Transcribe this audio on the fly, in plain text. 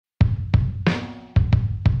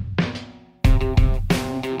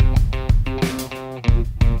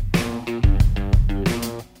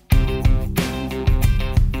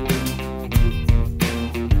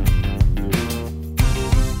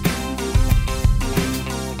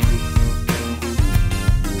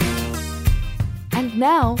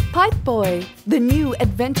Now, PipeBoy, the new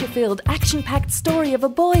adventure-filled, action-packed story of a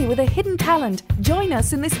boy with a hidden talent. Join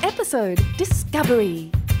us in this episode, Discovery.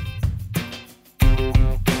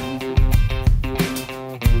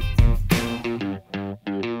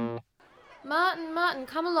 Martin,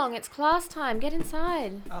 come along. It's class time. Get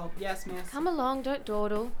inside. Oh, yes, miss. Come along, don't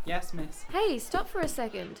dawdle. Yes, miss. Hey, stop for a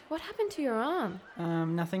second. What happened to your arm?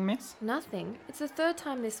 Nothing, miss? Nothing. It's the third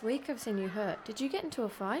time this week I've seen you hurt. Did you get into a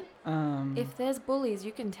fight? If there's bullies,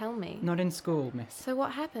 you can tell me. Not in school, miss. So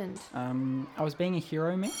what happened? I was being a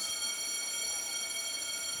hero, miss?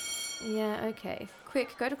 Yeah, okay.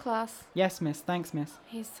 Quick, go to class. Yes, miss. Thanks, miss.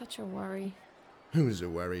 He's such a worry. Who's a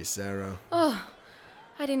worry, Sarah? Oh,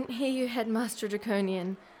 I didn't hear you, Headmaster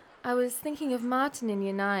Draconian. I was thinking of Martin in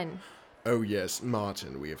Year 9. Oh yes,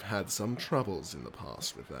 Martin, we have had some troubles in the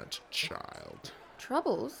past with that child.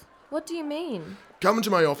 Troubles? What do you mean? Come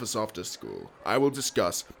to my office after school. I will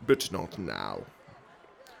discuss, but not now.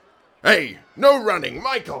 Hey, no running!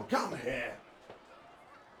 Michael, come here!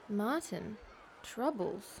 Martin?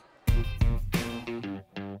 Troubles?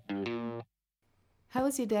 How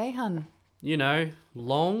was your day, hun? You know,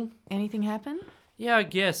 long. Anything happen? Yeah, I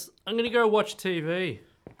guess. I'm gonna go watch TV.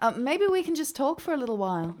 Maybe we can just talk for a little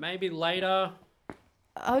while. Maybe later.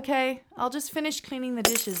 Okay, I'll just finish cleaning the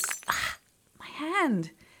dishes. My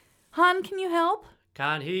hand. Hun, can you help?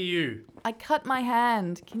 Can't hear you. I cut my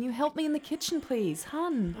hand. Can you help me in the kitchen, please?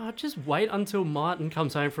 Hun. Oh, just wait until Martin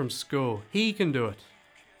comes home from school. He can do it.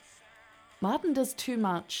 Martin does too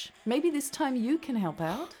much. Maybe this time you can help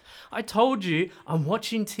out. I told you I'm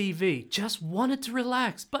watching TV. Just wanted to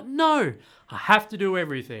relax. But no, I have to do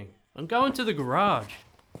everything. I'm going to the garage.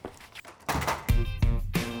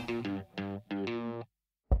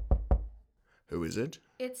 Who is it?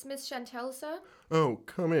 It's Miss Chantel, sir. Oh,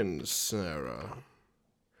 come in, Sarah.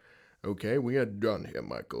 Okay, we are done here,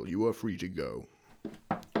 Michael. You are free to go.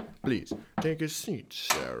 Please, take a seat,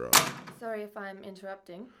 Sarah. Sorry if I'm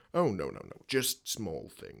interrupting. Oh, no. Just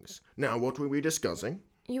small things. Now, what were we discussing?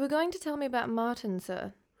 You were going to tell me about Martin,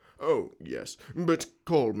 sir. Oh, yes, but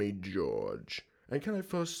call me George. And can I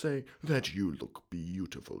first say that you look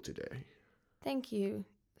beautiful today? Thank you,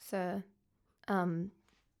 sir.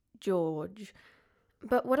 George.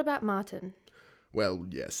 But what about Martin? Well,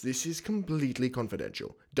 yes, this is completely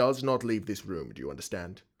confidential. Does not leave this room, do you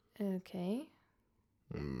understand? Okay.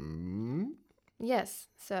 Hmm? Yes,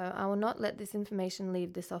 sir. I will not let this information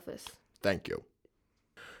leave this office. Thank you.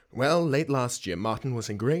 Well, late last year, Martin was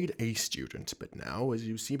a grade A student, but now, as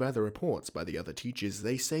you see by the reports by the other teachers,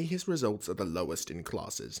 they say his results are the lowest in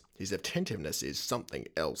classes. His attentiveness is something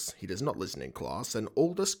else. He does not listen in class, and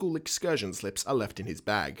all the school excursion slips are left in his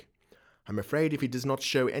bag. I'm afraid if he does not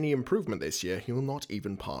show any improvement this year, he will not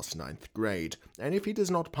even pass 9th grade, and if he does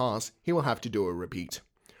not pass, he will have to do a repeat.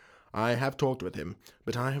 I have talked with him,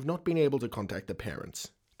 but I have not been able to contact the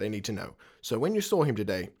parents. They need to know. So when you saw him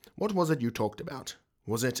today, what was it you talked about?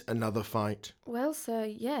 Was it another fight? Well, sir,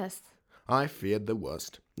 yes. I feared the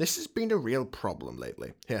worst. This has been a real problem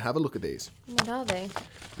lately. Here, have a look at these. What are they?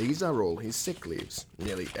 These are all his sick leaves.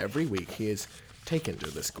 Nearly every week he is taken to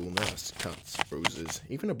the school nurse. Cuts, bruises,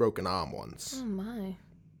 even a broken arm once. Oh, my.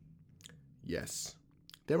 Yes.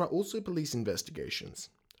 There are also police investigations.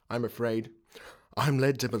 I'm afraid I'm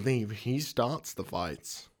led to believe he starts the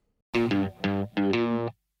fights.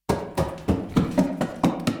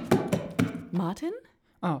 Martin?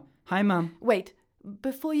 Oh, hi, Mum. Wait,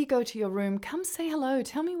 before you go to your room, come say hello.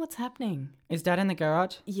 Tell me what's happening. Is Dad in the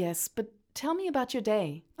garage? Yes, but tell me about your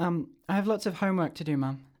day. I have lots of homework to do,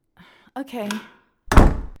 Mum. Okay.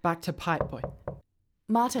 Back to PipeBoy.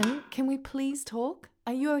 Martin, can we please talk?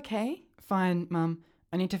 Are you okay? Fine, Mum.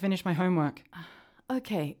 I need to finish my homework.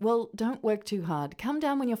 Okay, well, don't work too hard. Come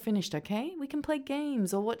down when you're finished, okay? We can play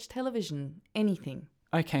games or watch television. Anything.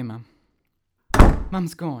 Okay, Mum.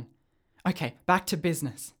 Mum's gone. Okay, back to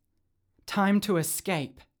business. Time to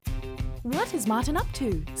escape. What is Martin up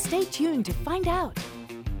to? Stay tuned to find out.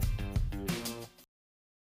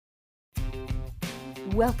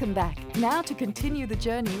 Welcome back. Now to continue the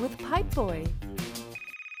journey with PipeBoy.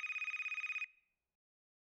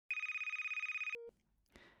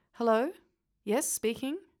 Hello? Yes,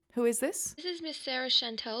 speaking. Who is this? This is Miss Sarah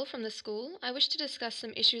Chantel from the school. I wish to discuss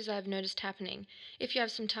some issues I have noticed happening. If you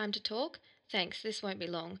have some time to talk, thanks, this won't be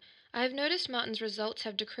long. I have noticed Martin's results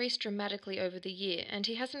have decreased dramatically over the year, and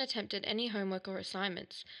he hasn't attempted any homework or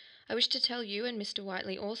assignments. I wish to tell you and Mr.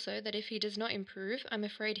 Whiteley also that if he does not improve, I'm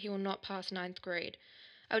afraid he will not pass 9th grade.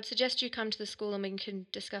 I would suggest you come to the school and we can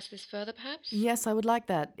discuss this further, perhaps? Yes, I would like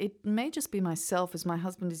that. It may just be myself, as my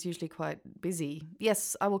husband is usually quite busy.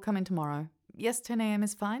 Yes, I will come in tomorrow. Yes, 10 a.m.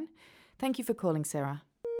 is fine. Thank you for calling, Sarah.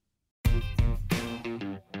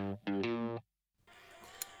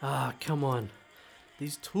 Ah, come on.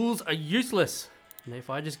 These tools are useless. And if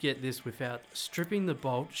I just get this without stripping the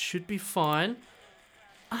bolt, should be fine.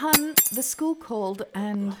 Hun, the school called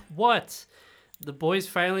and... What? The boy's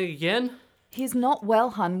failing again? He's not well,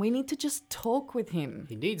 hun. We need to just talk with him.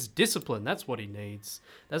 He needs discipline, that's what he needs.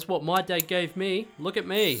 That's what my dad gave me. Look at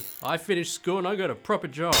me. I finished school and I got a proper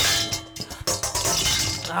job.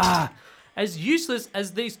 As useless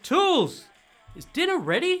as these tools. Is dinner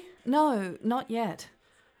ready? No, not yet.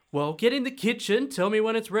 Well, get in the kitchen, tell me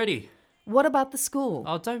when it's ready. What about the school?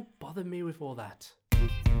 Oh, don't bother me with all that.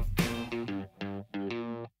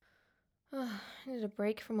 I need a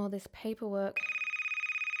break from all this paperwork.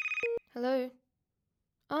 Hello?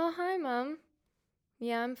 Oh, hi, Mum.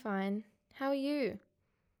 Yeah, I'm fine. How are you?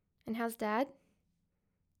 And how's Dad?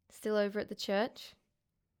 Still over at the church?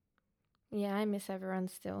 Yeah, I miss everyone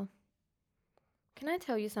still. Can I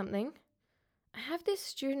tell you something? I have this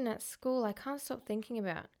student at school I can't stop thinking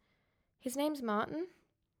about. His name's Martin.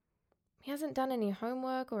 He hasn't done any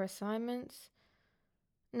homework or assignments.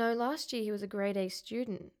 No, last year he was a grade A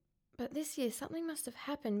student. But this year something must have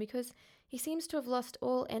happened because he seems to have lost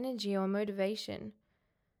all energy or motivation.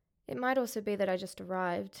 It might also be that I just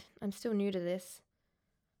arrived. I'm still new to this.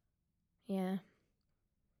 Yeah.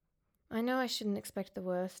 I know I shouldn't expect the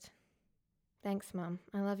worst. Thanks, Mum.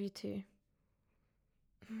 I love you too.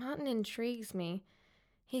 Martin intrigues me.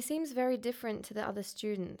 He seems very different to the other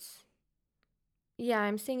students. Yeah,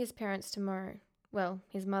 I'm seeing his parents tomorrow. Well,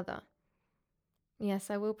 his mother. Yes,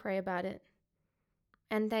 I will pray about it.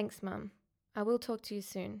 And thanks, Mum. I will talk to you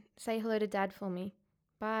soon. Say hello to Dad for me.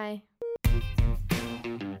 Bye.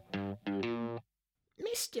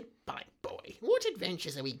 Mr. PipeBoy, what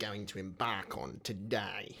adventures are we going to embark on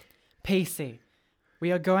today? PC.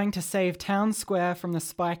 We are going to save Town Square from the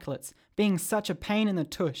spikelets being such a pain in the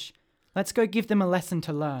tush. Let's go give them a lesson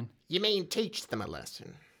to learn. You mean teach them a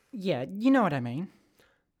lesson? Yeah, you know what I mean.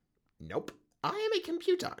 Nope. I am a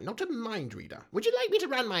computer, not a mind reader. Would you like me to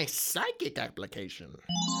run my psychic application?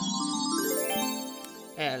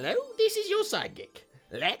 Hello, this is your psychic.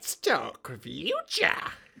 Let's talk future.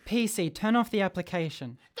 PC, turn off the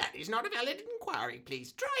application. That is not a valid inquiry.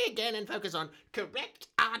 Please try again and focus on correct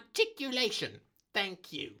articulation.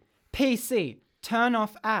 Thank you. PC, turn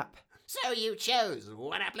off app. So you chose.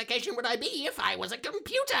 What application would I be if I was a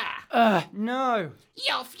computer? No.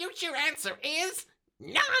 Your future answer is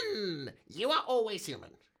none. You are always human.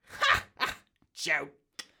 Ha ha. Joke.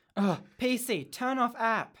 PC, turn off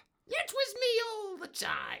app. It was me all the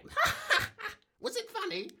time. Ha ha ha. Was it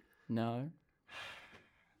funny? No.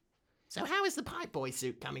 So how is the PipeBoy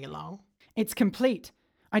suit coming along? It's complete.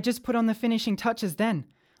 I just put on the finishing touches then.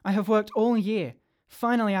 I have worked all year.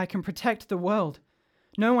 Finally, I can protect the world.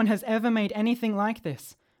 No one has ever made anything like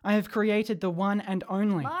this. I have created the one and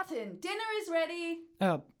only. Martin, dinner is ready.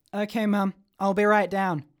 Oh, okay, Mum. I'll be right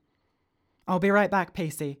down. I'll be right back,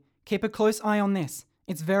 PC. Keep a close eye on this.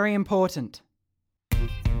 It's very important.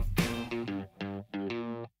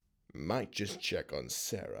 Might just check on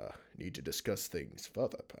Sarah. Need to discuss things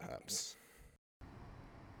further, perhaps.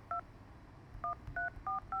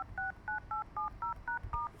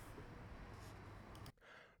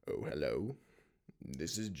 Oh, hello.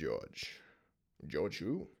 This is George. George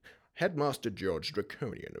who? Headmaster George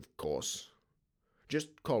Draconian, of course.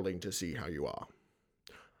 Just calling to see how you are.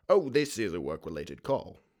 Oh, this is a work-related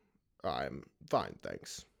call. I'm fine,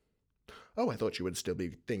 thanks. Oh, I thought you would still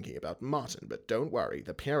be thinking about Martin, but don't worry,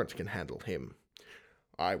 the parent can handle him.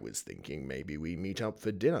 I was thinking maybe we meet up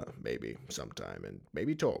for dinner, maybe, sometime, and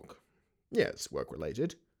maybe talk. Yes,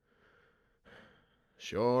 work-related.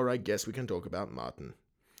 Sure, I guess we can talk about Martin.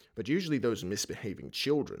 But usually those misbehaving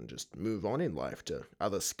children just move on in life to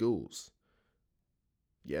other schools.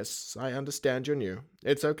 Yes, I understand you're new.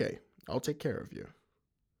 It's okay. I'll take care of you.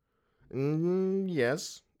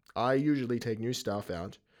 Yes, I usually take new staff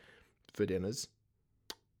out for dinners.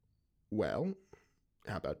 Well,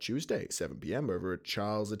 how about Tuesday, 7 p.m. over at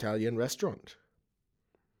Charles' Italian Restaurant?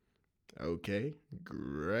 Okay,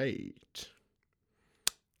 great.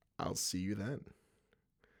 I'll see you then.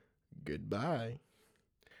 Goodbye.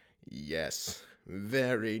 Yes,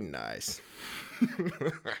 very nice.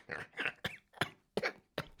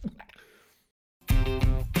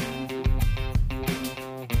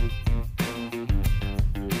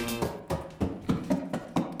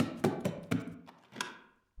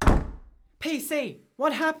 PC,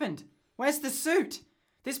 what happened? Where's the suit?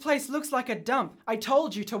 This place looks like a dump. I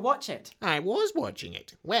told you to watch it. I was watching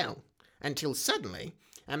it. Well, until suddenly,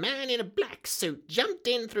 a man in a black suit jumped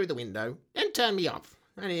in through the window and turned me off.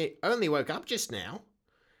 And he only woke up just now.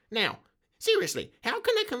 Now, seriously, how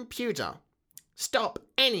can a computer Stop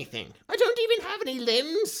anything. I don't even have any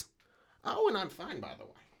limbs. Oh, and I'm fine, by the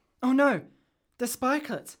way. Oh no! The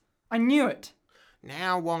spikelets! I knew it!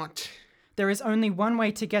 Now what? There is only one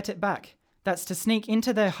way to get it back. That's to sneak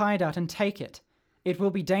into their hideout and take it. It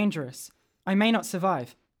will be dangerous. I may not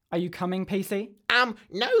survive. Are you coming, PC?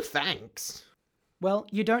 No thanks. Well,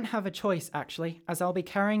 you don't have a choice, actually, as I'll be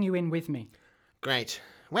carrying you in with me. Great.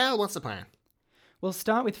 Well, what's the plan? We'll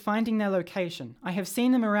start with finding their location. I have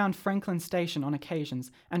seen them around Franklin Station on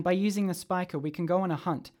occasions, and by using the spiker we can go on a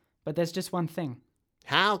hunt. But there's just one thing.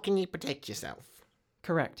 How can you protect yourself?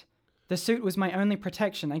 Correct. The suit was my only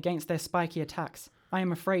protection against their spiky attacks. I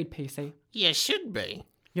am afraid, PC. You should be.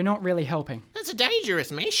 You're not really helping. That's a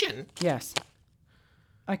dangerous mission. Yes.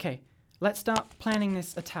 Okay, let's start planning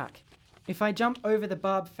this attack. If I jump over the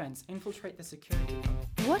barbed fence, infiltrate the security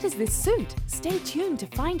post. What is this suit? Stay tuned to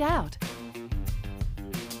find out.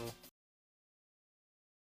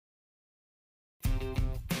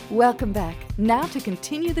 Welcome back. Now to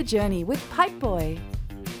continue the journey with PipeBoy.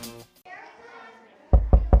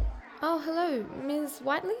 Oh, hello, Ms.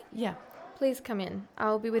 Whiteley? Yeah. Please come in.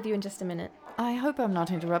 I'll be with you in just a minute. I hope I'm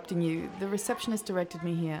not interrupting you. The receptionist directed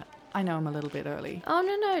me here. I know I'm a little bit early. Oh,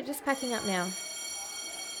 no, just packing up now.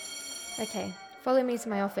 Okay, follow me to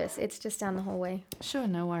my office. It's just down the hallway. Sure,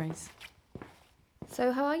 no worries.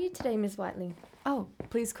 So, how are you today, Ms. Whiteley? Oh,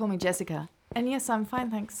 please call me Jessica. And yes, I'm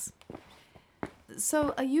fine, thanks.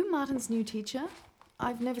 So, are you Martin's new teacher?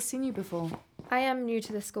 I've never seen you before. I am new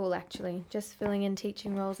to the school, actually, just filling in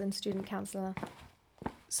teaching roles and student counsellor.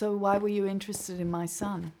 So, why were you interested in my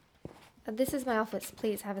son? This is my office.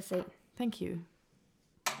 Please have a seat. Thank you.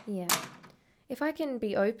 Yeah. If I can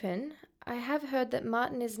be open, I have heard that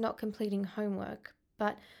Martin is not completing homework,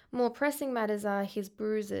 but more pressing matters are his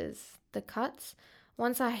bruises, the cuts.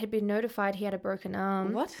 Once I had been notified he had a broken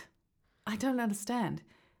arm. What? I don't understand.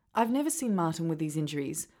 I've never seen Martin with these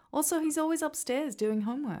injuries. Also, he's always upstairs doing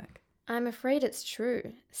homework. I'm afraid it's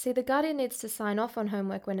true. See, the guardian needs to sign off on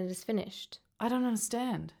homework when it is finished. I don't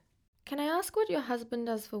understand. Can I ask what your husband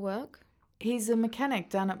does for work? He's a mechanic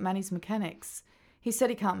down at Manny's Mechanics. He said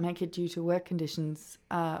he can't make it due to work conditions.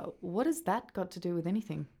 What has that got to do with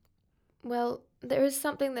anything? Well, there is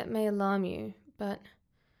something that may alarm you, but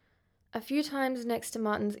a few times next to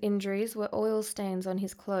Martin's injuries were oil stains on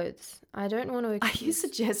his clothes. I don't want to accuse... Are you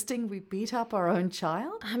suggesting we beat up our own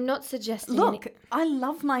child? I'm not suggesting... Look, I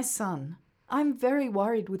love my son. I'm very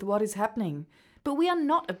worried with what is happening. But we are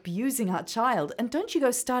not abusing our child, and don't you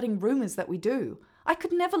go starting rumours that we do. I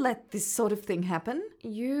could never let this sort of thing happen.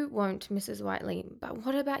 You won't, Mrs. Whiteley, but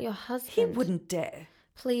what about your husband? He wouldn't dare.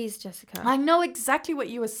 Please, Jessica. I know exactly what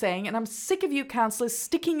you are saying, and I'm sick of you counsellors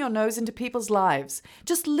sticking your nose into people's lives.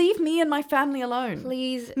 Just leave me and my family alone.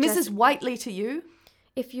 Please, Mrs. Whiteley to you.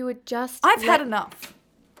 If you would just... I've had enough.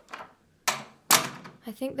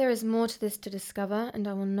 I think there is more to this to discover, and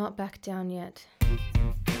I will not back down yet.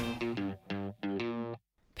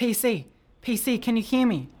 PC! PC, can you hear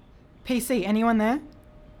me? PC, anyone there?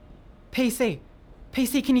 PC!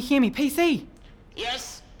 PC, can you hear me? PC!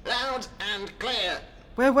 Yes, loud and clear.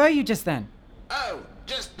 Where were you just then? Oh,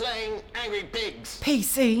 just playing Angry Pigs.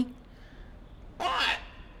 PC! What?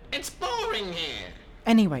 It's boring here.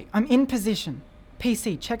 Anyway, I'm in position.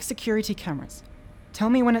 PC, check security cameras. Tell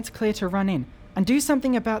me when it's clear to run in, and do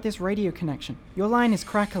something about this radio connection. Your line is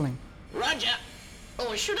crackling. Roger.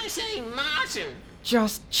 Or should I say Martin?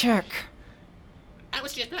 Just check. I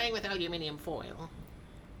was just playing with aluminium foil.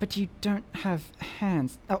 But you don't have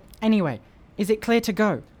hands. Oh, anyway, is it clear to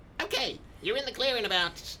go? Okay, you're in the clear in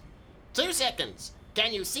about 2 seconds.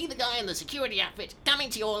 Can you see the guy in the security outfit coming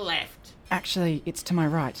to your left? Actually, it's to my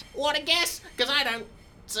right. Want to guess? Because I don't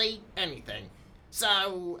see anything.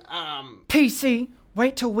 So, PC,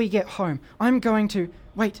 wait till we get home. I'm going to...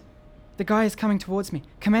 Wait, the guy is coming towards me.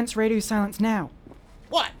 Commence radio silence now.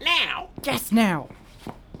 What, now? Yes, now!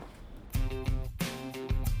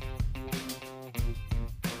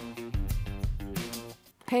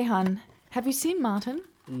 Hey, hun. Have you seen Martin?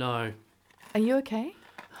 No. Are you okay?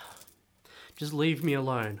 Just leave me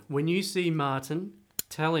alone. When you see Martin,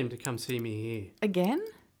 tell him to come see me here. Again?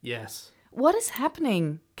 Yes. What is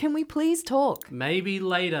happening? Can we please talk? Maybe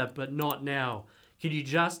later, but not now. Could you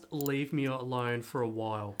just leave me alone for a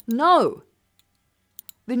while? No!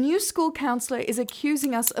 The new school counsellor is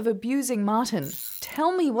accusing us of abusing Martin.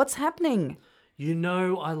 Tell me what's happening. You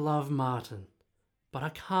know I love Martin, but I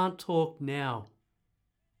can't talk now.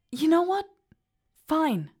 You know what?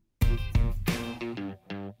 Fine.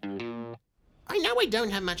 I know I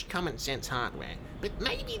don't have much common sense hardware, but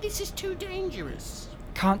maybe this is too dangerous.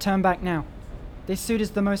 Can't turn back now. This suit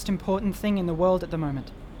is the most important thing in the world at the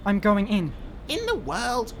moment. I'm going in. in the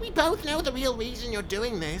world? We both know the real reason you're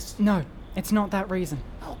doing this. No, it's not that reason.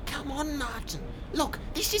 Oh, come on, Martin. Look,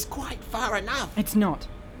 this is quite far enough. It's not.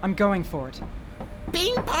 I'm going for it.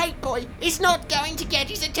 Being PipeBoy is not going to get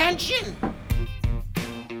his attention.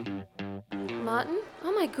 Martin?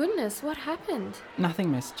 Oh my goodness, what happened? Nothing,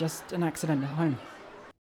 miss. Just an accident at home.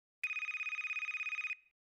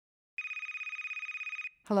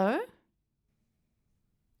 Hello?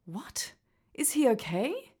 What? Is he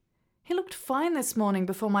okay? He looked fine this morning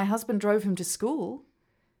before my husband drove him to school.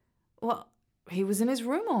 Well, he was in his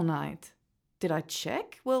room all night. Did I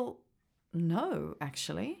check? Well, no,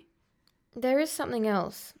 actually. There is something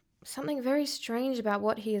else. Something very strange about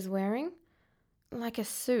what he is wearing. Like a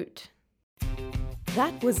suit.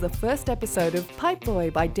 That was the first episode of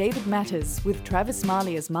PipeBoy by David Matters, with Travis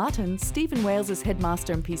Marley as Martin, Stephen Wales as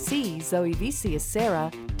Headmaster and PC, Zoe Vesey as Sarah,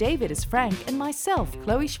 David as Frank, and myself,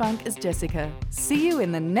 Chloe Schwank as Jessica. See you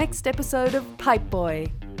in the next episode of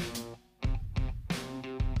PipeBoy.